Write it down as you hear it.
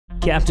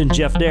Captain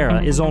Jeff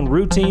Dara is on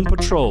routine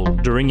patrol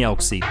during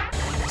elk season.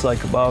 It's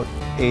like about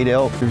 8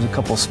 elk. There's a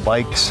couple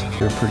spikes.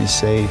 They're pretty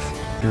safe.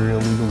 They're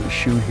illegal to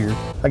shoot here.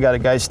 I got a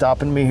guy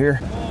stopping me here.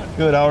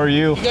 Good, how are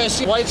you? You guys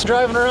see whites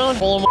driving around?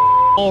 Pull them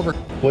over.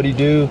 What'd he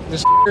do?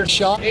 This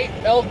shot 8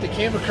 elk that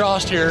came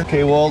across here.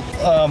 Okay, well,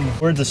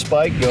 where'd the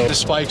spike go? The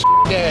spike's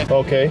dead.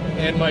 Okay.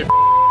 And my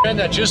friend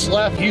that just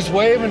left, he's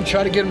waving,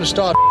 trying to get him to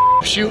stop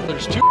shooting.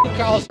 There's 2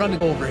 cows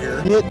running over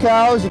here. You hit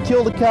cows, you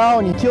killed a cow,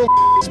 and you killed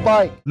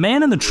spike.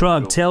 Man in the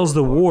truck tells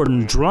the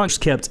warden drunks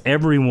kept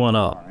everyone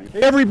up.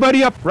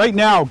 Everybody up right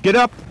now. Get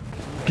up.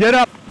 Get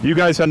up. You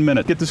guys had a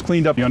minute. Get this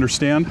cleaned up. You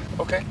understand?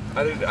 Okay.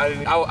 I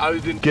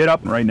didn't. Get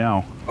up right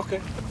now.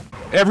 Okay.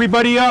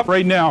 Everybody up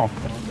right now.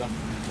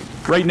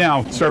 Right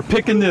now. Start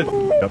picking the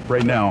up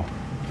right now.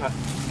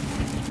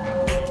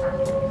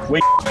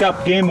 Wake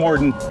up, game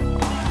warden.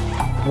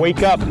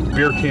 Wake up.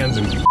 Beer cans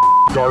and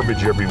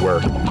garbage everywhere.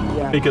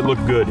 Make it look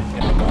good.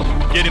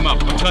 Get him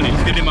up. I'm telling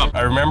you, get him up.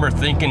 I remember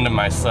thinking to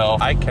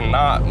myself, I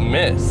cannot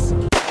miss.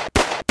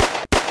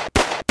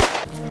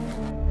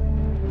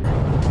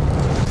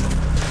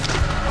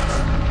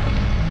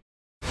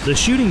 The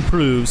shooting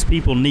proves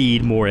people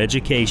need more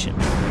education.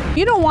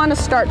 You don't want to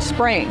start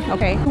spraying,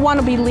 okay? You want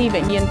to be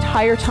leaving the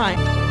entire time.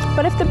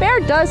 But if the bear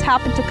does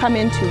happen to come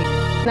into you,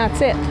 that's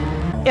it.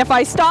 If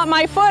I stop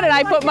my foot and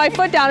I put my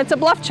foot down, it's a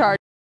bluff charge.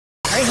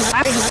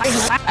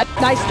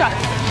 Nice shot.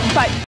 But